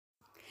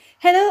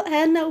Hello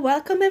and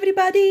welcome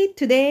everybody.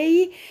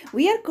 Today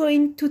we are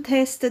going to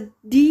test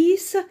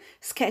this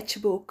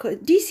sketchbook.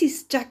 This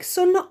is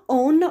Jackson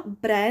own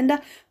brand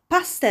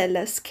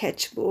pastel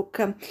sketchbook.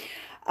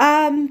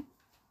 Um,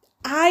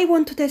 I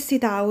want to test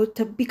it out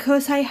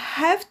because I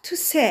have to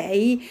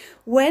say,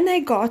 when I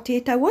got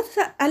it, I was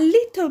a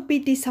little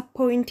bit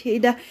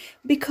disappointed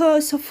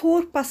because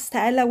for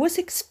pastel, I was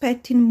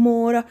expecting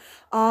more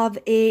of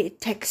a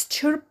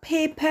texture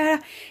paper.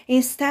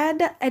 Instead,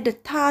 the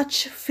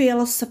touch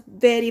feels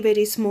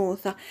very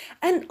smooth.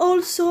 And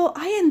also,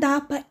 I end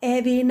up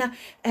having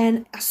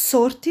an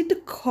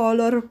assorted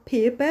color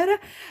paper,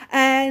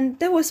 and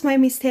that was my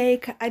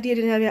mistake. I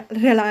didn't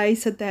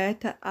realize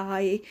that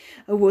I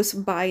was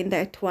buying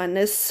that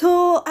one.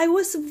 So I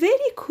was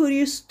very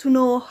curious to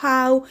know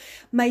how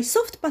my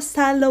soft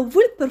pastel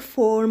will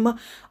perform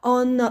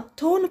on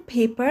tone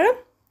paper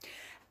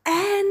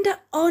and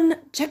on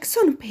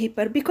Jackson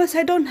paper, because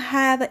I don't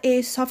have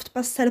a soft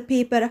pastel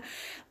paper,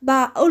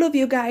 but all of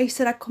you guys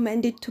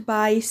recommended to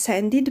buy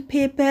sanded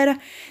paper,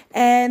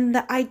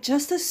 and I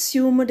just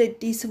assume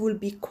that this will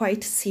be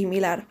quite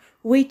similar,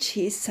 which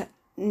is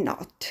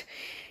not.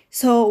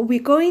 So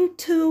we're going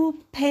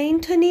to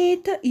paint on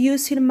it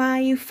using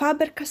my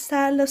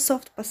Faber-Castell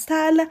Soft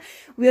Pastel.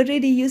 We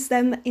already used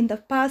them in the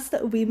past.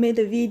 We made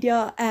a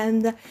video,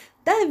 and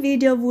that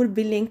video will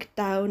be linked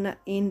down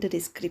in the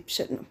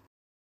description.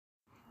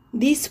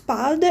 This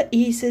pad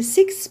is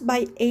 6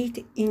 by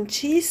 8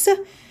 inches,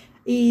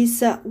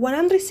 is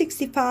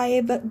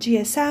 165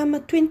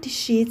 GSM, 20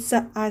 sheets,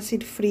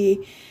 acid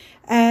free,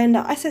 and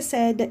as I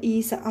said,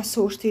 is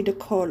assorted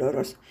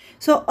colors.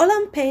 So all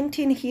I'm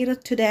painting here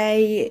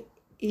today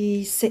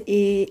is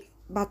a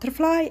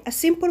butterfly, a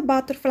simple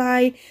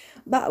butterfly,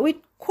 but with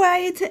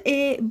quite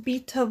a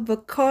bit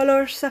of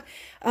colors,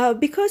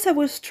 because I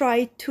was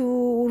trying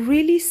to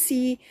really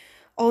see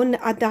on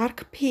a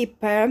dark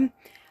paper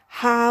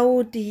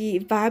how the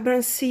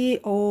vibrancy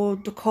or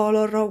the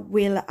color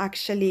will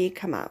actually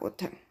come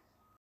out.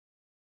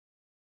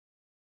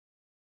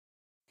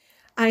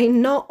 I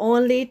not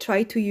only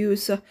try to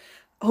use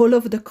all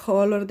of the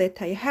color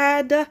that I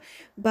had,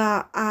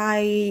 but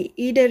I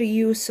either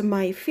use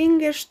my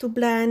fingers to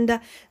blend,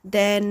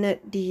 then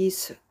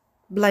this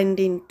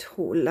blending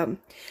tool.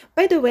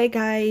 By the way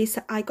guys,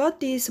 I got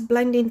this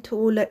blending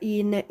tool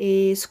in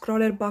a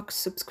scroller box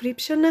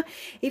subscription.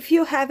 If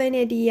you have any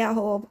idea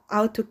of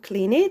how to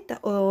clean it,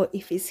 or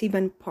if it's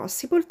even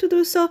possible to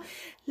do so,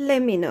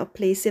 let me know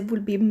please, it will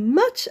be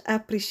much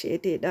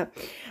appreciated.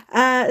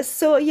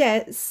 So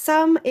yeah,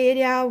 some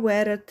area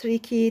were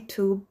tricky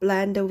to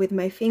blend with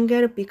my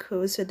finger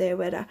because they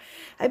were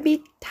a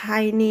bit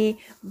tiny,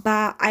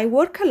 but I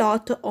work a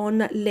lot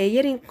on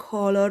layering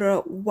color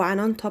one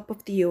on top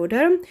of the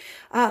other,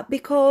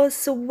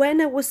 because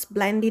when I was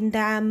blending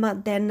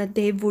them, then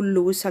they would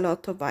lose a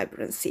lot of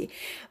vibrancy.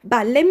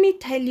 But let me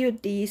tell you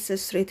this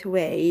straight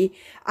away.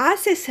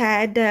 As I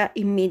said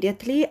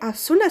immediately, as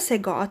soon as I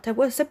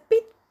was a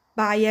bit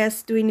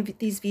biased doing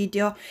this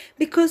video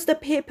because the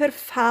paper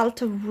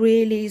felt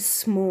really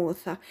smooth,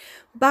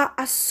 but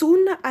as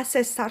soon as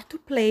I start to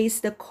place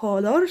the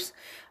colors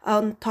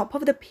on top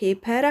of the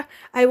paper,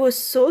 I was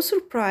so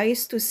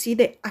surprised to see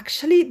that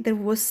actually there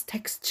was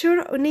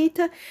texture on it,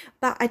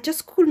 but I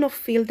just could not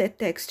feel the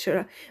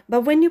texture.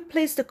 But when you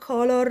place the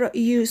color,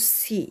 you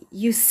see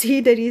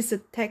there is a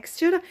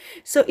texture,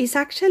 so it's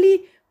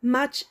actually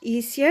much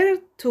easier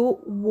to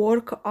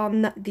work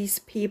on this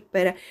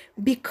paper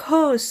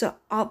because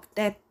of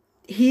that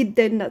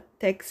hidden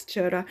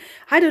texture.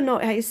 I don't know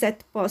how is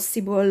that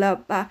possible,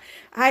 but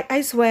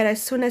I swear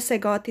as soon as I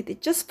got it,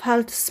 it just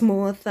felt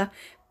smooth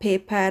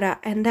paper,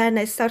 and then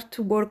I start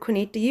to work on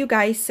it. You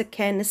guys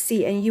can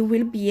see, and you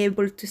will be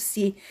able to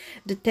see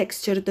the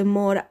texture the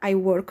more I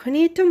work on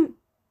it.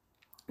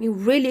 It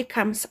really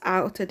comes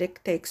out the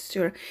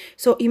texture,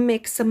 so it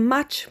makes it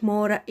much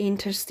more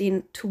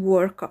interesting to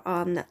work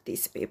on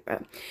this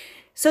paper.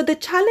 So the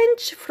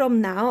challenge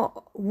from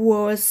now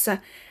was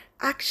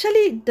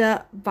actually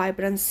the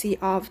vibrancy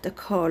of the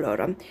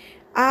color.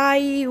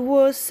 I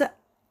was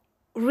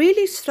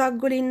really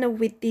struggling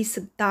with this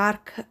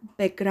dark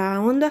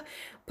background,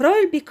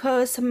 probably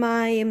because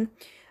my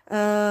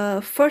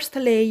first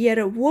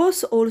layer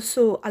was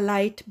also a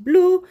light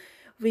blue,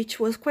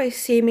 which was quite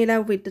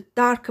similar with the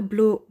dark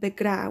blue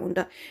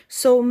background.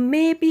 So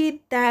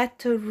maybe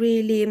that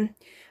really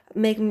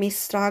made me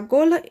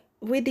struggle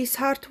with this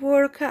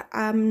artwork.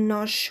 I'm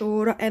not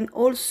sure. And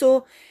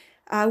also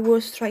I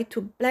was trying to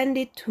blend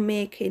it to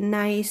make a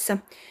nice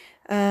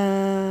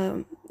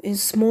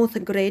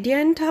smooth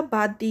gradient,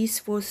 but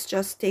this was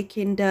just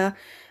taking the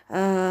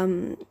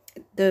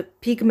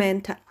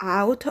pigment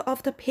out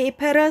of the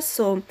paper.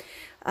 So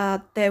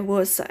there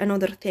was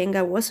another thing.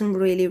 I wasn't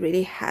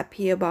really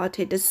happy about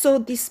it. So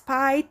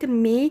despite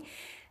me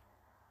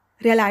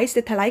realize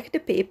that I like the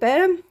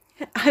paper,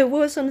 I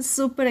wasn't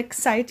super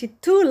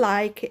excited to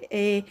like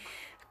a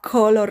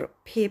color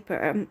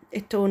paper,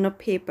 a tone of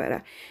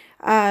paper.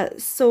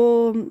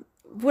 So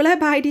will I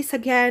buy this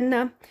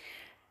again?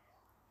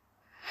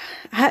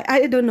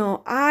 I don't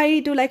know,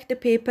 I do like the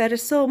paper,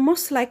 so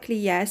most likely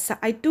yes.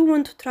 I do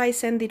want to try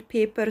sanded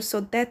paper,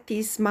 so that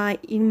is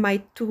in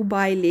my to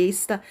buy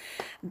list.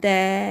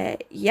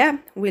 That, yeah,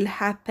 will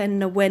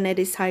happen when I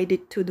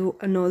decided to do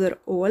another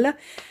haul.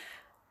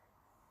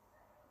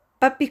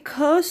 But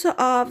because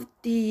of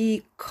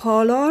the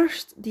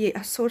colors, the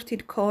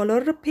assorted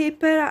color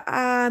paper,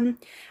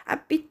 a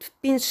bit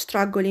been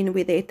struggling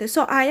with it.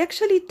 So I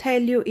actually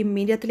tell you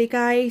immediately,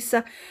 guys,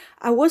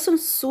 I wasn't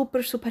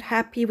super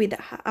happy with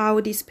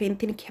how this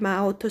painting came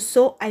out,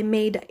 so I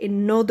made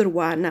another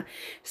one.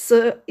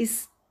 So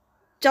it's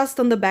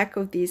just on the back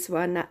of this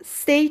one.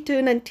 Stay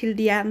tuned until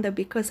the end,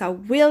 because I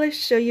will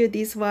show you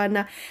this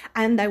one,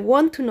 and I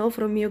want to know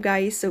from you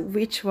guys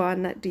which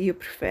one do you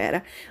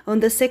prefer. On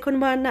the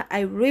second one, I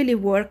really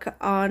work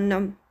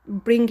on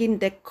bringing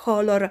the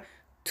color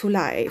to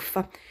life,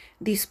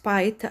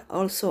 despite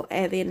also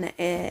having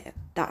a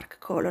dark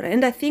color,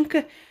 and I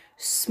think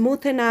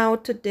smoothing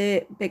out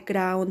the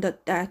background,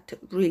 that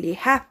really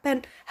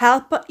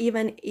help,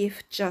 even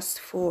if just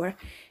for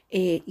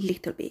a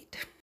little bit.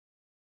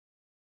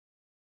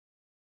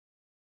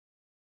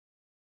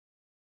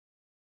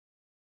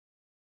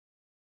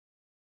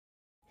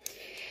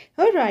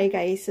 Alright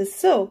guys,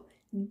 so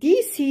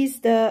this is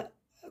the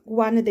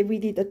one that we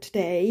did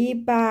today,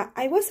 but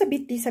I was a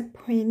bit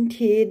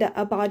disappointed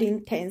about the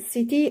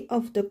intensity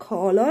of the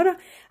color.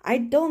 I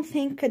don't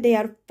think they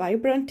are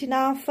vibrant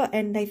enough,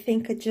 and I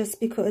think just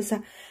because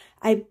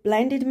I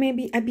blended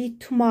maybe a bit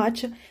too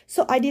much,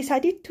 so I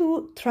decided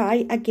to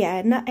try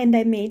again, and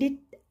I made it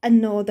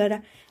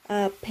another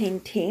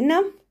painting.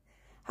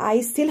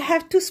 I still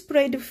have to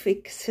spray the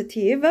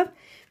fixative,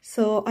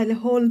 so I'll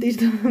hold it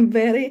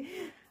very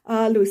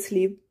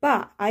loosely,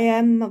 but I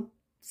am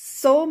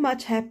so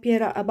much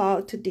happier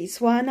about this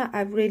one.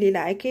 I really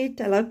like it.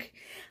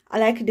 I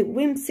like the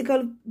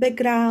whimsical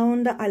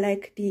background. I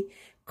like the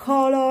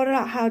color,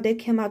 how they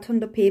came out on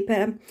the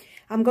paper.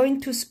 I'm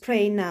going to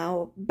spray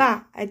now,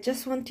 but I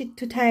just wanted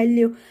to tell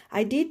you,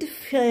 I did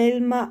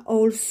film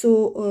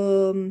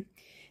also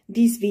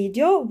this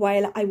video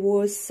while I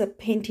was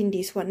painting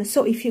this one.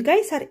 So if you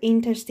guys are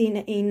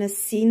interested in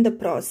seeing the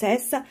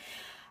process,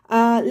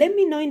 let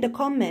me know in the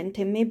comment,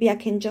 and maybe I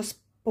can just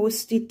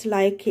post it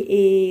like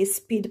a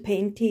speed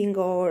painting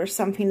or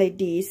something like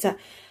this.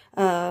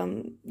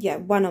 Yeah,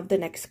 one of the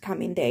next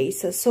coming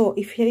days. So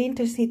if you're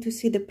interested to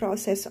see the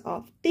process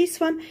of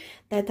this one,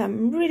 that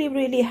I'm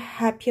really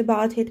happy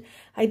about it,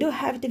 I do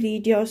have the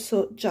video,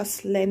 so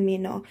just let me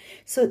know.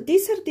 So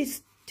these are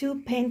these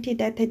two paintings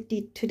that I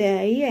did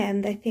today,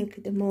 and I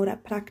think the more I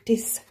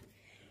practice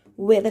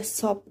with a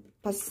soft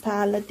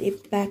pastel, the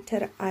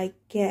better I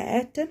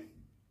get.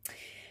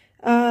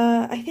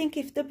 I think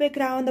if the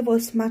background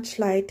was much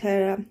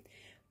lighter,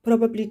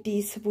 probably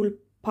this will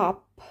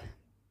pop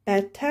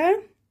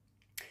better.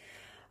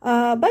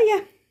 But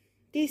yeah,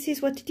 this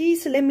is what it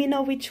is. Let me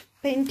know which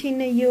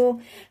painting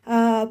you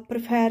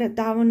prefer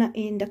down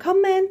in the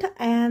comment,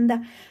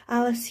 and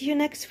I'll see you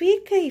next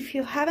week. If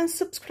you haven't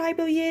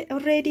subscribed yet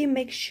already,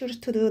 make sure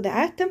to do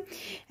that.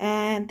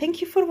 And thank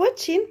you for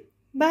watching.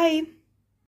 Bye.